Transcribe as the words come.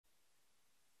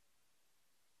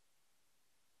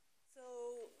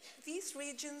these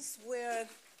regions were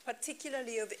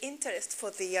particularly of interest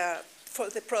for the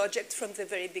project from the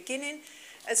very beginning.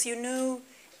 As you know,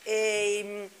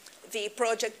 the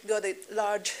project got a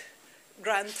large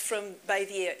grant by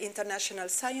the International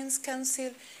Science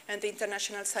Council, and the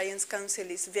International Science Council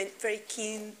is very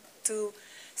keen to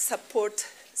support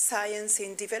science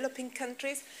in developing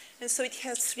countries. And so it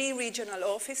has 3 regional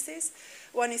offices.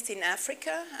 One is in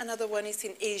Africa, another one is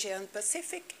in Asia and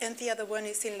Pacific, and the other one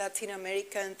is in Latin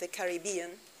America and the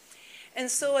Caribbean. And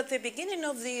so at the beginning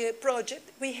of the project,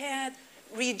 we had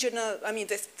regional,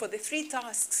 for the 3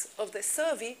 tasks of the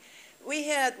survey, we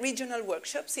had regional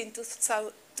workshops in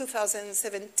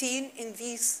 2017 in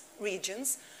these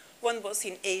regions. One was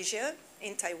in Asia,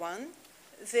 in Taiwan.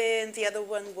 Then the other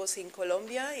one was in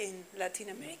Colombia, in Latin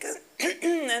America.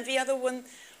 And the other one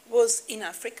was in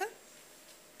Africa.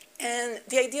 And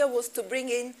the idea was to bring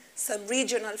in some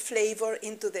regional flavor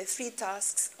into the 3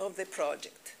 tasks of the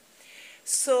project.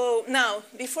 So now,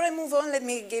 before I move on, let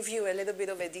me give you a little bit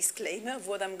of a disclaimer of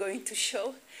what I'm going to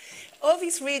show. All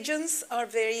these regions are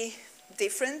very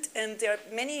different, and there are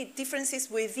many differences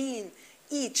within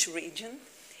each region.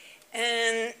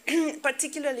 And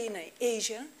particularly in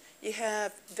Asia, you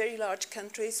have very large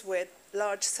countries with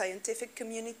large scientific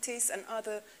communities and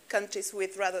other countries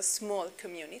with rather small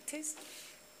communities.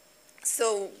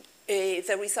 So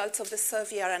the results of the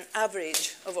survey are an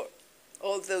average of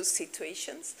all those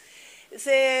situations.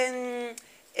 Then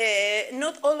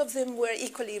not all of them were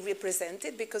equally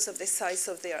represented because of the size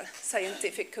of their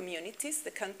scientific communities,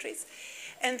 the countries.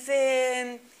 And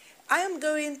then I am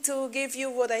going to give you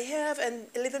what I have, and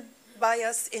a little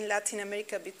bias in Latin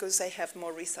America because I have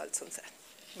more results on that.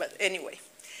 But anyway,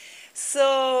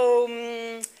 so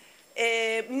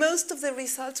most of the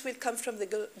results will come from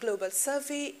the global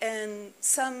survey and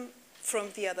some from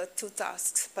the other 2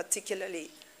 tasks, particularly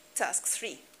task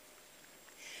 3.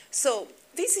 So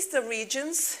this is the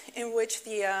regions in which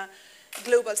the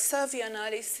global survey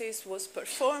analysis was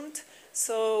performed.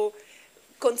 So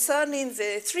concerning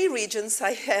the 3 regions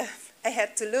I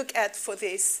had to look at for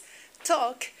this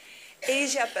talk,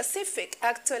 Asia Pacific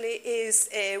actually is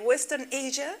Western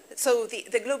Asia. So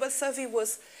the global survey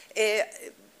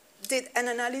did an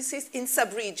analysis in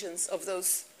sub-regions of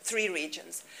those 3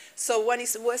 regions. So one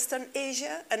is Western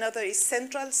Asia, another is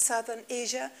Central Southern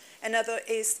Asia, another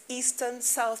is Eastern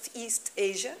Southeast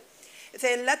Asia.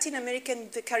 Then Latin America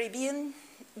and the Caribbean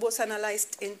was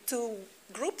analyzed in 2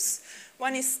 groups.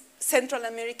 One is Central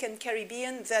American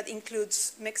Caribbean, that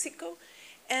includes Mexico,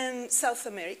 and South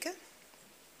America.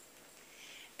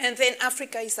 And then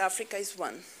Africa is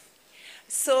one.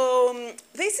 So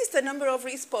this is the number of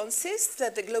responses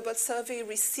that the global survey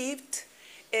received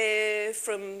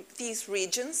from these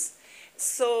regions.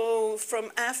 So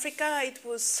from Africa, it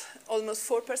was almost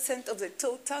 4% of the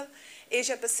total,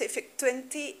 Asia Pacific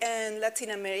 20, and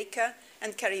Latin America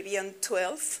and Caribbean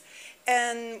 12.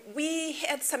 And we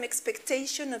had some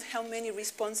expectation of how many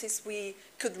responses we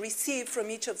could receive from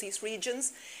each of these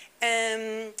regions.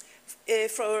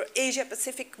 For Asia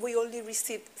Pacific, we only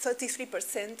received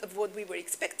 33% of what we were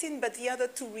expecting, but the other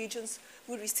 2 regions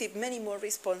will receive many more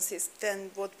responses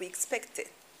than what we expected.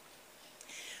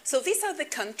 So these are the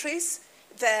countries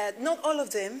that, not all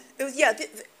of them,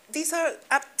 these are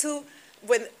up to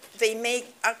when they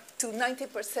make up to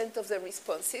 90% of the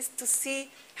responses, to see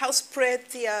how spread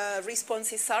the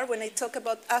responses are. When I talk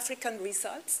about African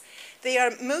results, they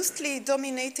are mostly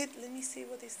dominated. Let me see,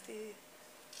 what is the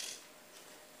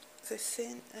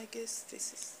thing? I guess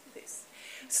this is this.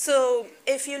 So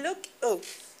if you look,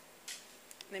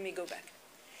 let me go back.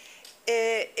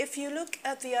 If you look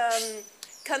at the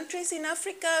countries in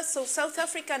Africa, so South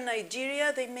Africa and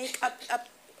Nigeria, they make up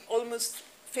almost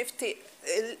 50,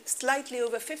 slightly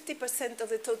over 50% of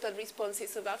the total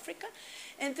responses of Africa.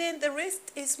 And then the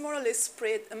rest is more or less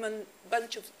spread among a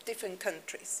bunch of different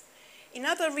countries. In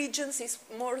other regions, it's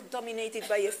more dominated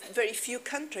by a very few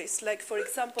countries. Like, for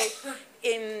example,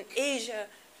 in Asia,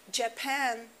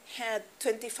 Japan had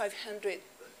 2,500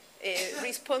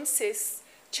 responses,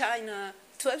 China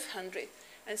 1,200.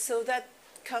 And so that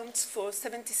counts for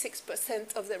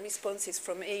 76% of the responses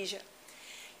from Asia.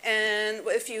 And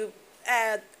if you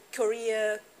add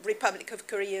Korea, Republic of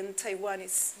Korea, and Taiwan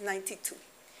is 92.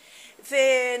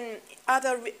 Then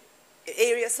other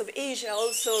areas of Asia,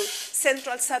 also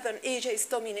Central Southern Asia, is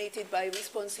dominated by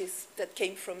responses that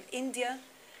came from India.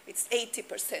 It's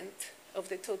 80% of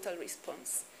the total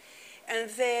response. And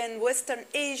then Western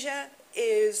Asia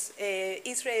is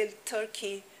Israel,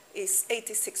 Turkey is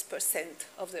 86%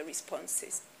 of the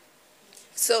responses.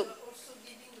 So also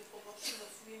giving the proportion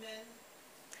of women.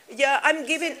 Yeah, I'm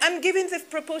giving the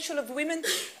proportion of women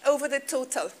over the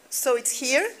total. So it's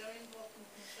here.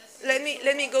 Let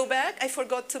me go back. I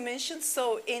forgot to mention.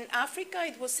 So in Africa,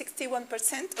 it was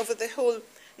 61% over the whole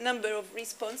number of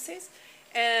responses.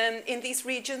 And in these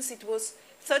regions, it was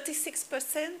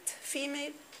 36%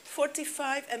 female,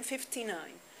 45 and 59.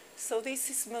 So this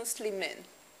is mostly men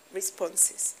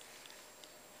responses.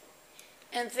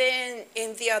 And then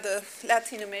in the other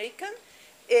Latin American,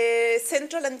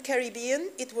 Central and Caribbean,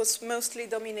 it was mostly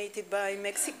dominated by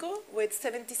Mexico with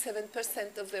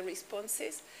 77% of the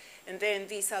responses, and then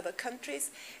these other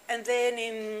countries. And then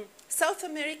in South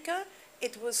America,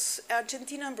 it was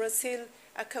Argentina and Brazil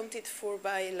accounted for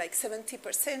by like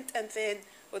 70%, and then,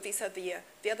 well, these are the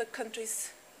other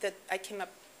countries that I came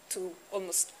up to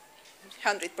almost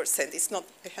 100%. It's not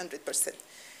 100%.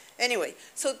 Anyway,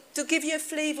 so to give you a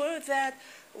flavor that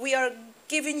we are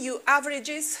giving you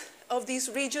averages of these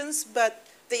regions, but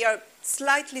they are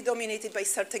slightly dominated by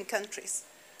certain countries.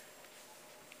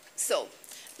 So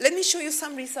let me show you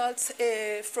some results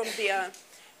from the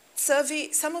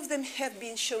survey. Some of them have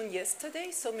been shown yesterday,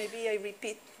 so maybe I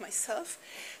repeat myself.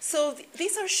 So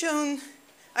these are shown,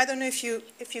 I don't know if you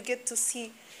get to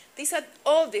see, these are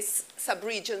all these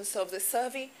subregions of the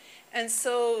survey. And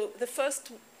so the first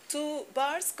two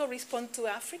bars correspond to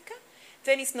Africa.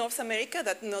 Then it's North America,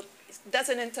 that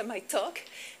doesn't enter my talk.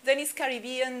 Then it's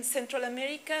Caribbean, Central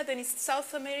America. Then it's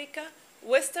South America,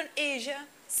 Western Asia,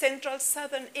 Central,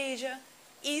 Southern Asia,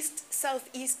 East,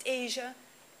 Southeast Asia,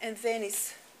 and then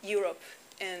it's Europe,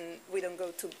 and we don't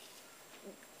go to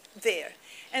there.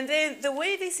 And then the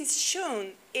way this is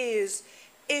shown is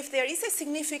if there is a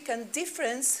significant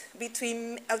difference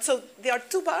between, so there are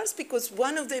two bars because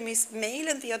one of them is male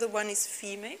and the other one is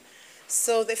female.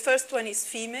 So the first one is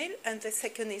female and the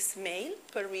second is male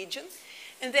per region.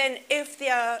 And then if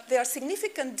there are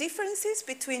significant differences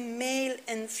between male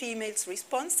and female's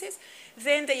responses,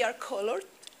 then they are colored,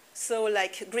 so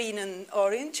like green and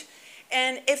orange.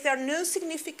 And if there are no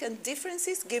significant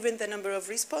differences, given the number of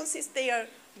responses, they are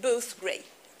both gray.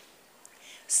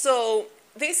 So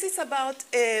this is about,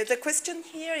 the question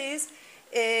here is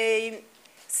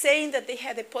saying that they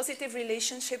had a positive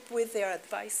relationship with their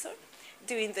advisor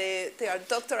during their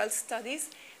doctoral studies.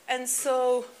 And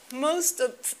so most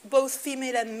of both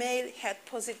female and male had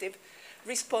positive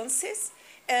responses.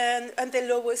 And the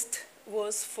lowest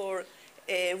was for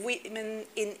women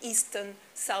in Eastern,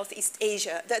 Southeast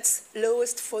Asia. That's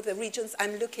lowest for the regions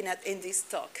I'm looking at in this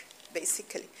talk,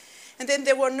 basically. And then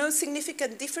there were no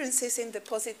significant differences in the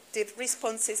positive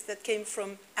responses that came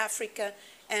from Africa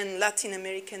and Latin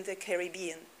America and the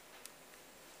Caribbean.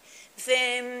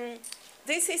 Then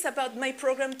this is about my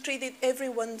program treated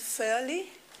everyone fairly.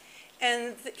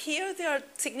 And here there are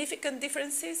significant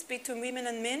differences between women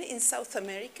and men in South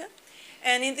America.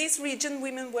 And in this region,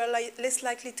 women were less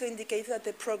likely to indicate that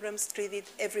the programs treated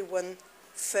everyone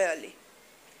fairly.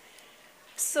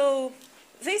 So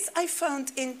this I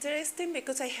found interesting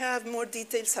because I have more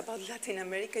details about Latin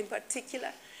America in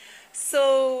particular.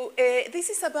 So this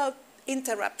is about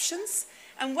interruptions.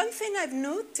 And one thing I've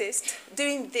noticed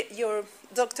during your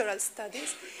doctoral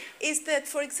studies is that,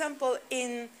 for example,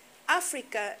 in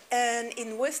Africa and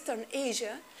in Western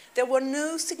Asia, there were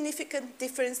no significant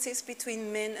differences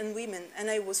between men and women. And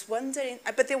I was wondering,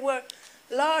 but there were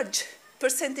large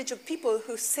percentage of people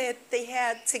who said they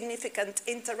had significant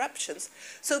interruptions.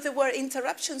 So there were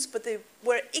interruptions, but they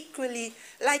were equally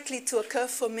likely to occur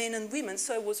for men and women.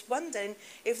 So I was wondering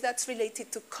if that's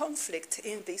related to conflict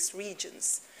in these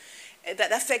regions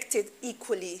that affected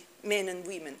equally men and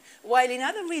women. While in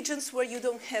other regions where you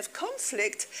don't have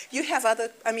conflict, you have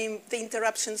other, the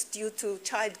interruptions due to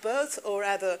childbirth or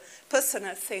other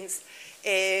personal things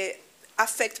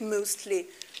affect mostly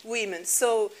women.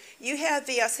 So you have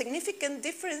the significant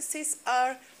differences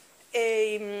are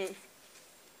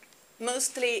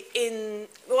mostly in,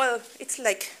 well, it's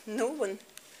like no one.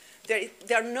 There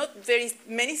are not very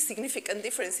many significant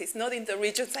differences, not in the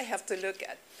regions I have to look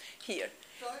at here.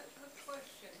 So I have a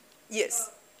question.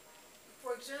 Yes.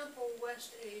 For example,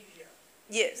 West Asia.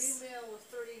 Yes. Female was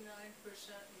 39%,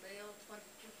 male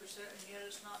 22%, and yet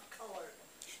it's not colored.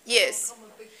 Yes.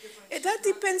 That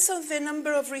That depends on the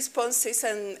number of responses,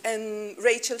 and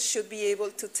Rachel should be able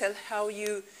to tell how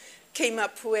you came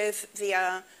up with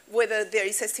the, whether there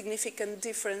is a significant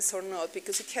difference or not,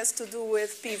 because it has to do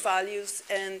with p-values,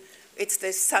 and it's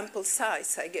the sample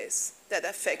size, I guess, that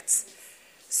affects.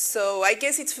 So I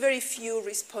guess it's very few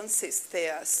responses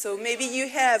there. So maybe you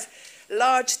have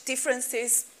large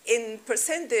differences in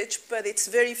percentage, but it's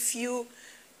very few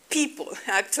people,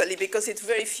 actually, because it's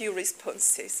very few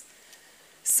responses.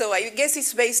 So I guess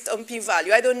it's based on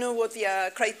p-value. I don't know what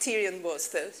the criterion was,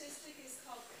 though. The statistic is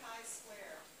called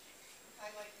chi-square.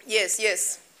 Yes,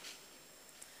 yes.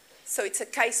 So it's a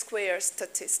chi-square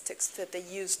statistics that they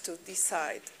use to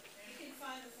decide. You can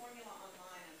find the formula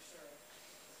online, I'm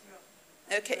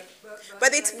sure. Okay.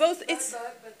 But it's both, it's...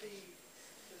 But the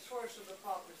source of the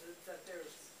pop is that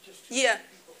there's just too Yeah. many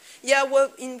people. Yeah,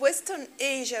 well, in Western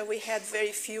Asia, we had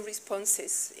very few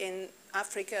responses. In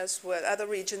Africa as well, other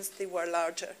regions, they were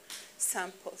larger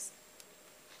samples.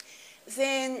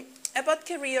 Then, about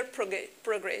career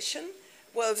progression,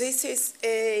 well, this is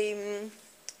saying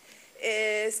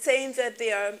that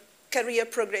their career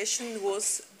progression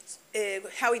was,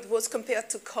 how it was compared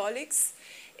to colleagues.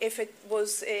 If it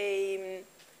was a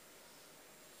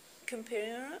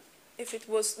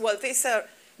well, these are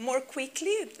more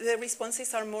quickly, the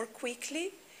responses are more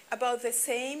quickly, about the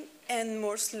same and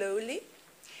more slowly.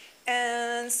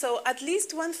 And so at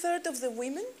least 1/3 of the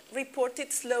women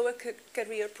reported slower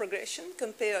career progression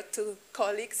compared to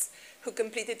colleagues who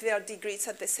completed their degrees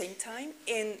at the same time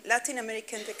in Latin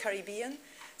America and the Caribbean,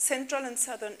 Central and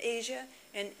Southern Asia,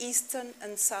 and Eastern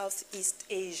and Southeast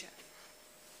Asia.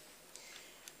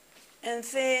 And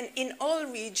then in all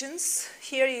regions,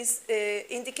 here is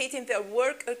indicating their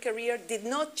work or career did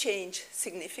not change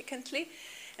significantly.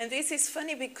 And this is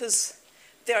funny because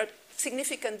there are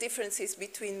significant differences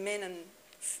between men and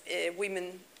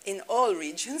women in all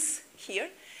regions here.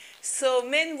 So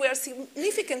men were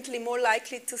significantly more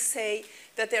likely to say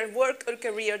that their work or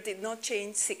career did not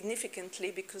change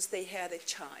significantly because they had a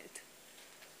child.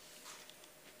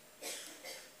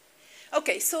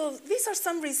 Okay, so these are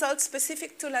some results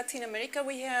specific to Latin America.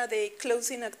 We had a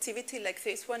closing activity like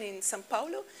this one in Sao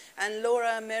Paulo, and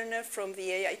Laura Merner from the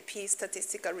AIP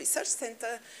Statistical Research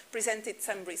Center presented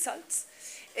some results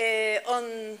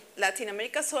on Latin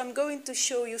America, so I'm going to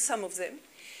show you some of them.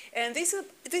 And this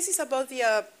is about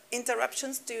the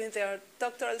interruptions during their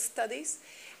doctoral studies.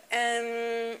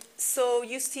 So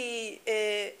you see,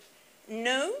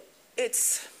 no,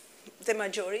 it's the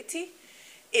majority.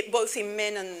 Both in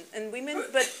men and women,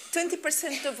 but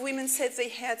 20% of women said they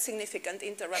had significant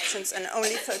interruptions and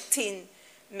only 13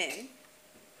 men.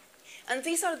 And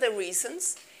these are the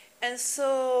reasons. And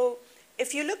so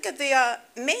if you look at the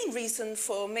main reason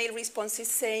for male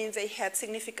responses saying they had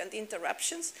significant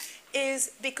interruptions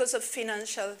is because of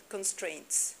financial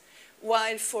constraints,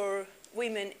 while for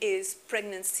women is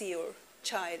pregnancy or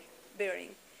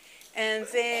childbearing. And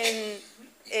then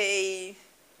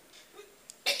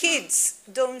kids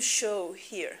don't show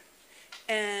here.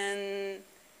 And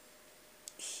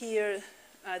here,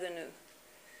 I don't know,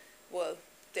 well,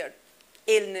 there are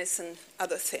illness and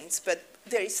other things, but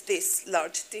there is this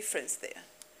large difference there.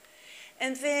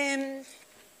 And then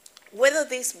whether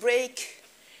this break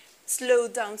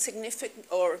slowed down significantly,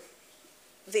 or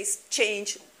this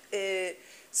change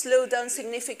slowed down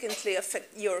significantly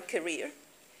affect your career.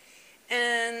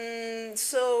 And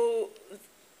so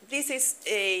this is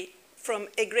from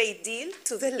a great deal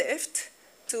to the left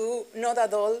to not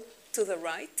at all to the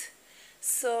right.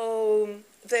 So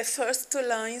the first two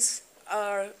lines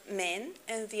are men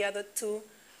and the other two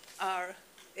are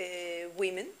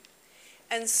women.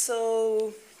 And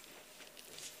so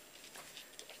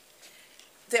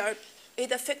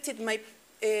it affected my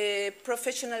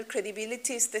professional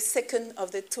credibility is the second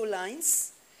of the two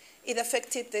lines. It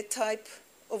affected the type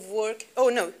of work. Oh,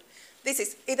 no.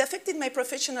 It affected my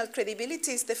professional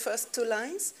credibility is the first two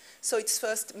lines. So it's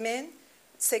first men,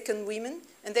 second women.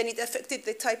 And then it affected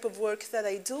the type of work that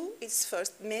I do. It's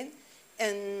first men.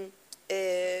 And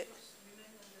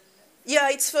yeah,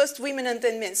 it's first women and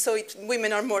then men. So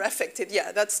women are more affected.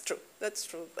 Yeah, that's true. That's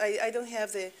true. I don't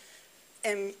have the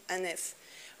M and F.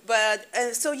 But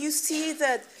so you see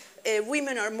that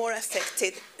women are more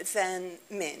affected than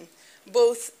men,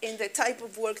 both in the type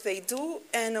of work they do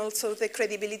and also the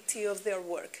credibility of their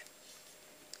work.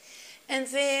 And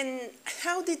then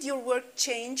how did your work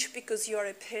change because you are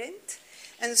a parent?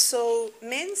 And so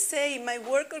men say my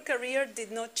work or career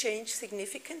did not change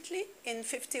significantly in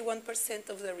 51%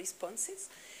 of the responses.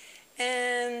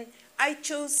 And I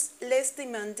chose less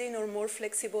demanding or more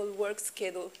flexible work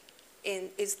schedule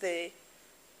is the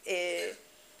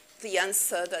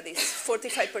answer that is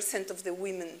 45% of the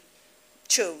women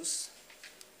chose.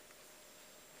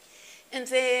 And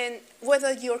then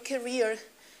whether your career,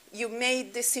 you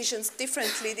made decisions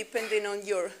differently depending on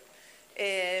your,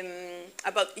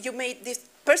 you made these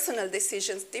personal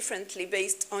decisions differently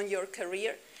based on your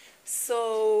career.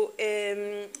 So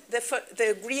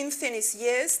the green thing is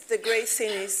yes, the gray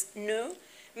thing is no.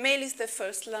 Male is the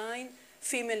first line,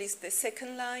 female is the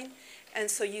second line. And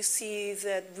so you see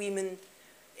that women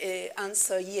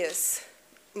answer yes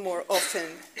more often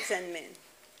than men.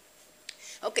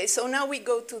 Okay, so now we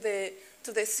go to the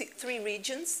three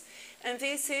regions, and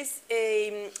this is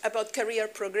about career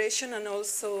progression and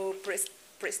also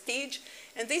prestige.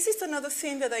 And this is another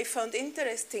thing that I found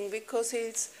interesting because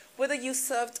it's whether you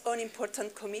served on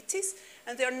important committees,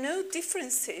 and there are no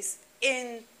differences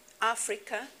in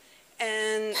Africa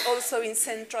and also in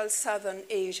Central Southern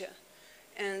Asia.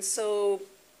 And so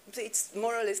it's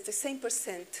more or less the same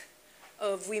percent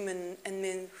of women and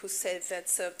men who said that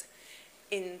served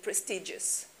in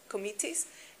prestigious committees.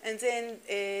 And then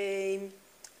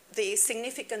the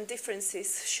significant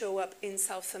differences show up in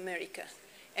South America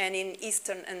and in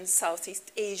Eastern and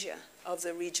Southeast Asia of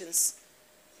the regions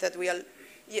that we are,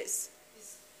 yes?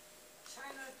 Is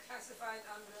China classified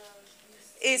under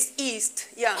East? Is East,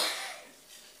 yeah.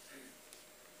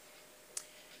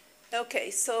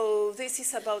 Okay, so this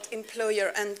is about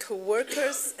employer and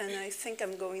co-workers, and I think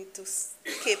I'm going to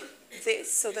skip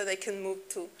this so that I can move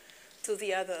to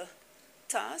the other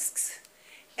tasks.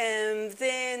 And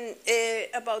then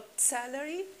about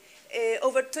salary,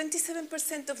 over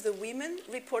 27% of the women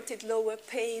reported lower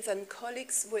pay than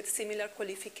colleagues with similar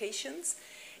qualifications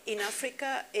in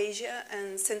Africa, Asia,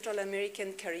 and Central America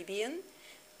and Caribbean,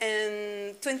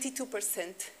 and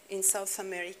 22% in South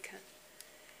America.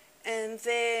 And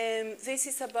then this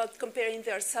is about comparing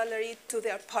their salary to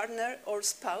their partner or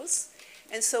spouse.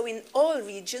 And so in all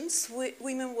regions,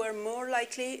 women were more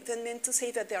likely than men to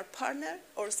say that their partner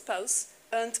or spouse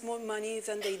earned more money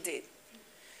than they did.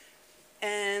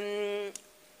 And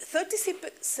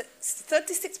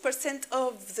 36%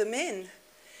 of the men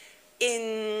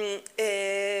in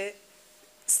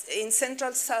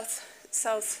Central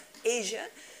South Asia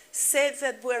said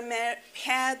that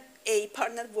had a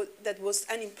partner that was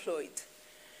unemployed,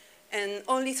 and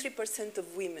only 3%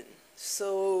 of women.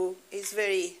 So it's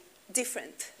very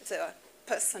different, the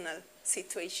personal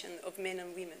situation of men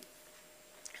and women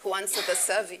who answered the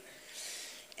survey.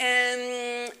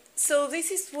 And so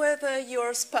this is whether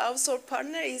your spouse or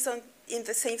partner is in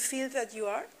the same field that you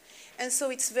are. And so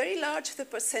it's very large. The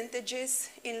percentages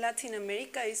in Latin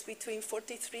America is between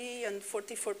 43 and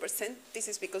 44%. This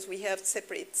is because we have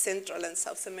separate Central and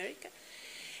South America.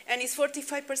 And it's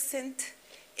 45%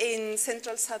 in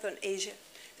Central Southern Asia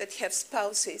that have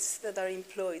spouses that are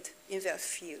employed in their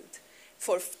field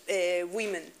for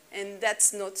women. And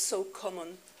that's not so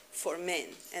common for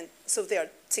men. And so there are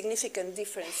significant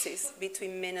differences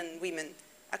between men and women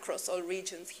across all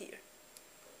regions here.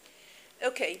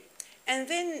 Okay, and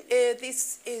then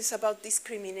this is about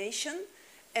discrimination.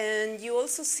 And you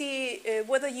also see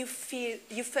whether you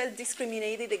felt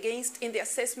discriminated against in the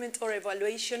assessment or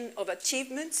evaluation of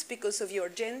achievements because of your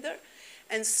gender.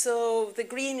 And so the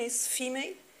green is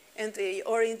female and the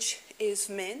orange is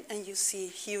men, and you see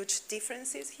huge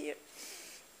differences here.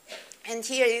 And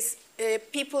here is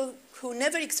people who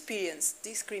never experienced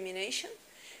discrimination.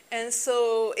 And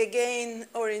so again,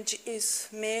 orange is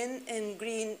men and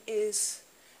green is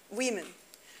women.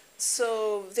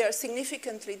 So there are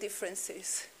significantly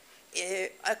differences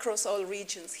across all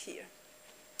regions here.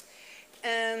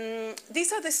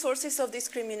 These are the sources of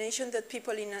discrimination that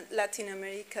people in Latin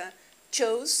America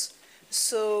chose.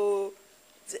 So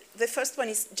the first one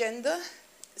is gender.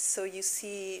 So you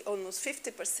see almost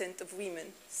 50% of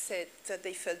women said that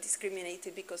they felt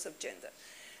discriminated because of gender.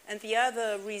 And the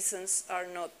other reasons are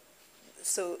not,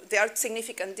 so there are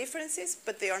significant differences,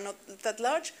 but they are not that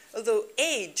large, although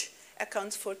age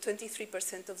accounts for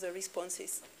 23% of the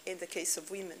responses in the case of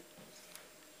women.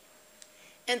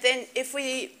 And then if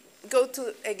we go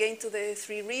again to the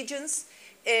three regions,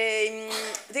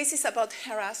 this is about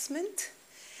harassment.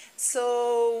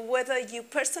 So whether you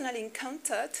personally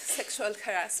encountered sexual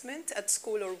harassment at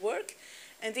school or work,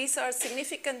 and these are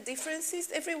significant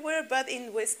differences everywhere but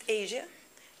in West Asia.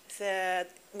 That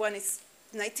one is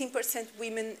 19%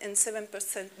 women and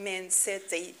 7% men said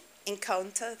they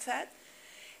encountered that.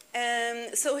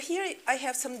 So here I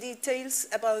have some details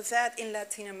about that in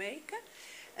Latin America.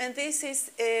 And this is,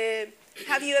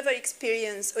 have you ever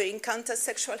experienced or encountered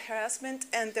sexual harassment?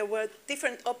 And there were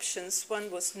different options. One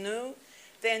was no.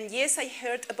 Then yes, I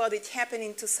heard about it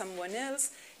happening to someone else.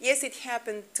 Yes, it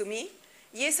happened to me.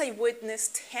 Yes, I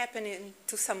witnessed happening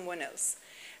to someone else.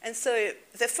 And so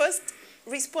the first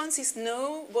response is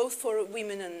no, both for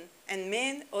women and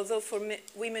men, although for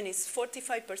women is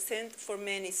 45%, for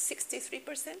men is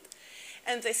 63%.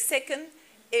 And the second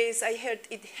is I heard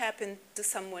it happened to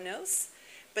someone else,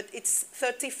 but it's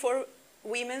 34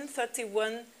 women,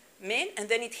 31 men, and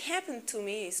then it happened to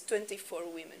me is 24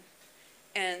 women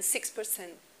and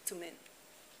 6% to men.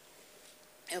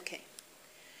 Okay.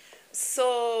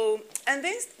 So, and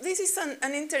this is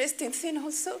an interesting thing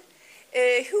also.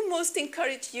 who most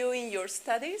encouraged you in your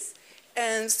studies?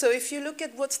 And so if you look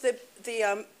at what's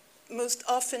the most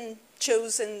often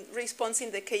chosen response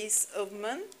in the case of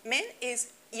men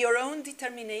is your own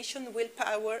determination,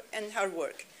 willpower, and hard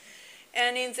work.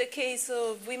 And in the case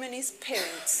of women is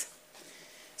parents.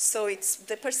 So it's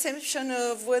the perception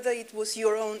of whether it was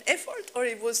your own effort or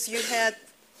it was you had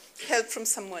help from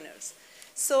someone else.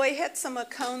 So I had some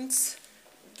accounts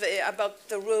about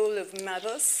the role of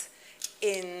mothers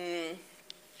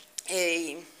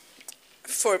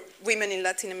for women in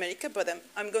Latin America, but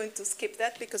I'm going to skip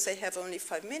that because I have only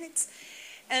 5 minutes.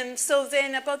 And so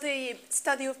then about the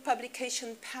study of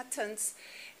publication patterns,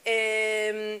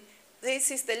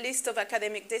 this is the list of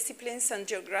academic disciplines and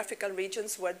geographical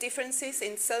regions where differences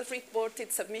in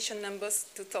self-reported submission numbers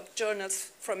to top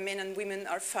journals from men and women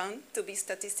are found to be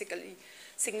statistically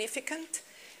significant.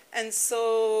 And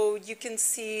so you can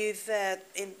see that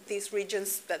in these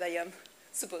regions that I am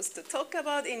supposed to talk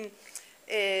about, in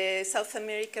South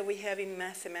America we have in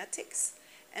mathematics,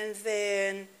 and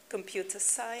then computer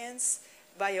science,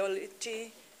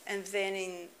 biology, and then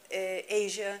in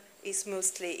Asia is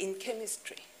mostly in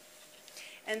chemistry.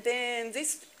 And then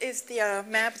this is the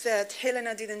map that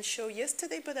Helena didn't show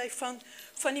yesterday, but I found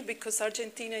funny because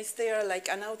Argentina is there like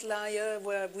an outlier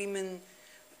where women,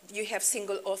 you have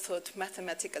single-authored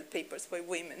mathematical papers by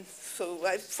women. So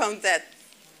I found that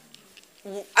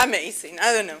amazing.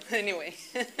 I don't know. Anyway.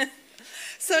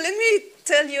 So let me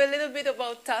tell you a little bit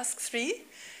about task 3.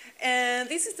 And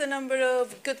this is the number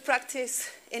of good practice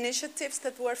initiatives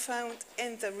that were found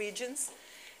in the regions.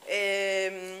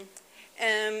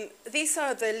 This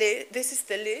is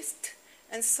the list.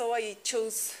 And so I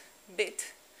chose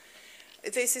BIT.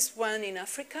 This is one in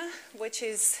Africa, which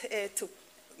is to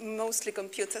mostly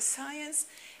computer science,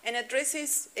 and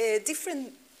addresses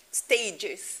different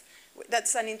stages.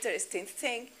 That's an interesting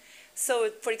thing. So,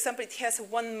 for example, it has a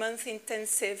 1-month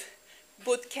intensive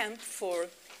boot camp for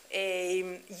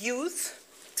youth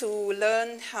to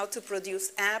learn how to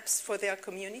produce apps for their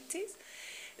communities.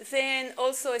 Then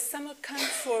also a summer camp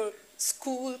for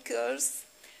school girls,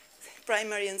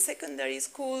 primary and secondary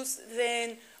schools.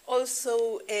 Then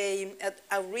also an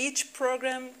outreach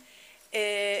program,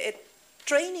 a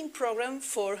training program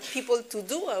for people to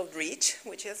do outreach,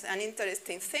 which is an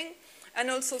interesting thing, and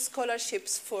also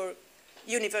scholarships for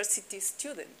university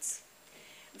students.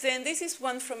 Then this is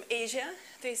one from Asia.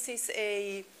 This is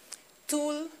a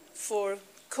tool for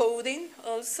coding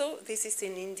also. This is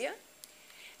in India.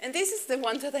 And this is the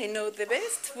one that I know the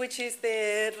best, which is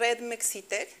the Red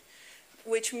Mexitec,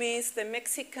 which means the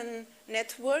Mexican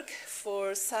Network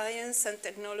for Science and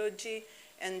Technology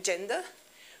and Gender,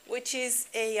 which is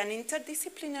an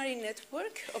interdisciplinary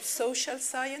network of social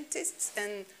scientists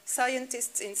and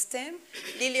scientists in STEM.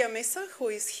 Lilia Mesa, who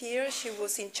is here, she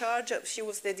was in charge of, she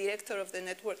was the director of the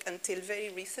network until very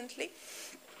recently.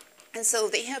 And so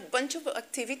they have a bunch of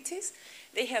activities.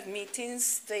 They have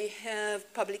meetings, they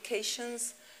have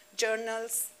publications,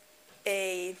 journals,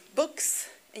 books,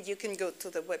 and you can go to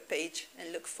the webpage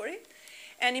and look for it.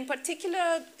 And in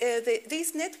particular,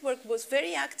 this network was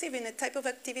very active in a type of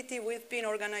activity we've been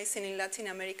organizing in Latin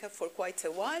America for quite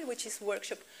a while, which is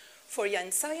workshop for young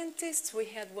scientists. We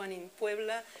had one in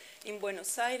Puebla, in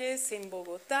Buenos Aires, in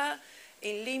Bogotá,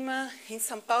 in Lima, in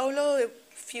Sao Paulo a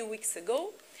few weeks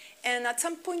ago. And at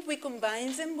some point, we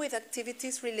combined them with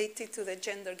activities related to the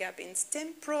Gender Gap in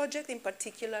STEM project, in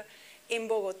particular in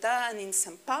Bogotá and in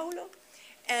Sao Paulo.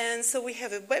 And so we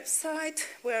have a website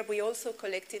where we also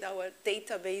collected our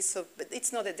database of, but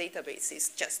it's not a database, it's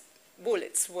just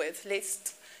bullets with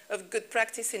lists of good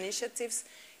practice initiatives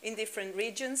in different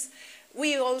regions.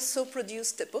 We also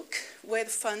produced a book with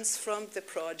funds from the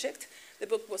project. The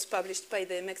book was published by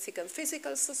the Mexican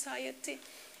Physical Society,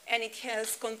 and it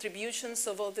has contributions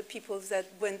of all the people that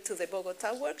went to the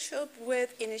Bogotá workshop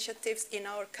with initiatives in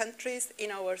our countries,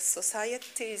 in our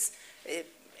societies,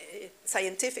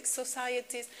 scientific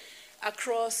societies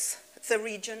across the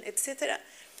region, etc.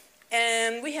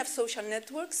 And we have social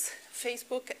networks,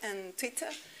 Facebook and Twitter.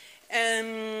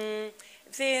 Then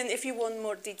if you want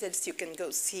more details, you can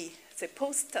go see the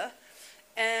poster.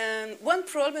 And one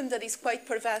problem that is quite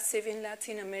pervasive in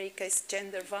Latin America is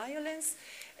gender violence.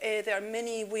 There are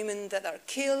many women that are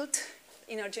killed.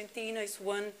 In Argentina, it's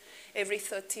 1 every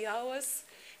 30 hours.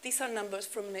 These are numbers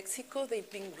from Mexico.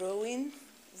 They've been growing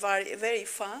very, very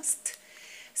fast.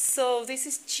 So this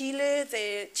is Chile.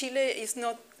 Chile is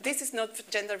not, this is not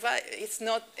gender violence, it's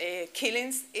not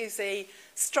killings, it's a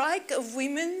strike of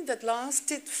women that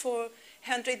lasted for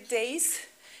 100 days,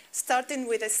 starting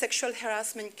with a sexual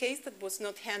harassment case that was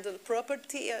not handled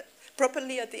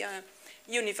properly at the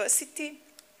university.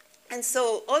 And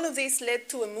so all of this led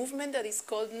to a movement that is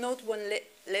called Not One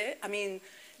I mean,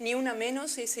 Ni Una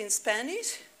Menos is in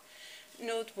Spanish.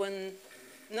 Not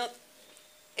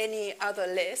any other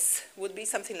less would be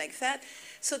something like that.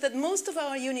 So that most of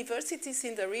our universities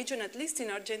in the region, at least in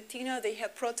Argentina, they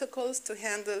have protocols to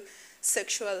handle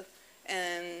sexual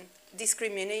and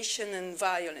discrimination and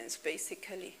violence,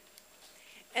 basically.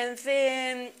 And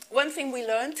then one thing we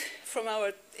learned from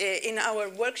in our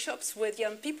workshops with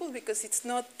young people, because it's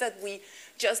not that we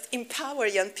just empower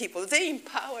young people, they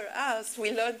empower us,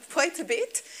 we learned quite a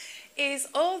bit, is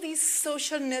all these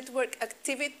social network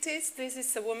activities. This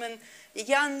is a woman, a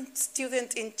young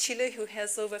student in Chile who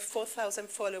has over 4,000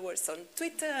 followers on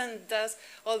Twitter and does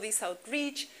all this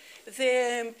outreach.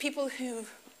 The people who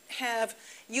have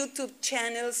YouTube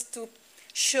channels to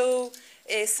show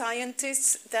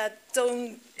scientists that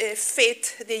don't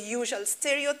fit the usual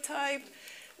stereotype.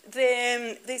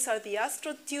 Then these are the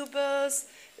astrotubers.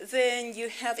 Then you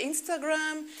have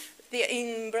Instagram.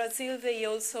 In Brazil, they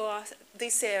also are,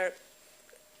 these are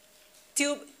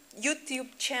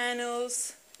YouTube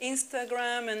channels,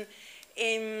 Instagram,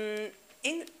 and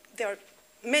there are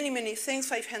many, many things,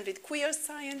 500 queer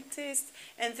scientists.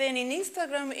 And then in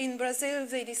Instagram in Brazil,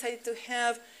 they decided to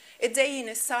have a day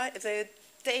the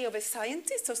day of a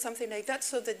scientist or something like that,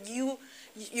 so that you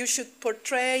should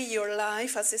portray your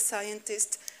life as a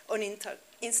scientist on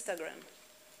Instagram.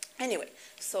 Anyway,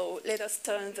 so let us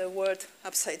turn the world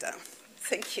upside down.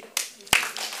 Thank you.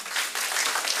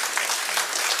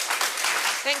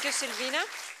 Thank you, Silvina.